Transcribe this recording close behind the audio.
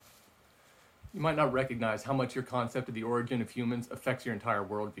You might not recognize how much your concept of the origin of humans affects your entire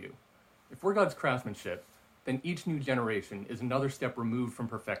worldview. If we're God's craftsmanship, then each new generation is another step removed from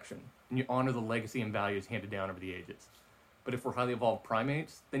perfection, and you honor the legacy and values handed down over the ages. But if we're highly evolved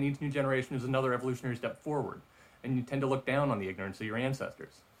primates, then each new generation is another evolutionary step forward, and you tend to look down on the ignorance of your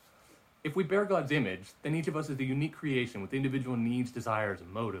ancestors. If we bear God's image, then each of us is a unique creation with individual needs, desires,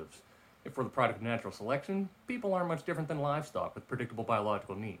 and motives. If we're the product of natural selection, people aren't much different than livestock with predictable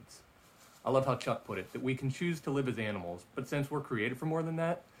biological needs. I love how Chuck put it, that we can choose to live as animals, but since we're created for more than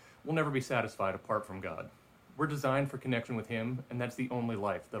that, we'll never be satisfied apart from God. We're designed for connection with Him, and that's the only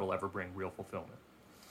life that'll ever bring real fulfillment.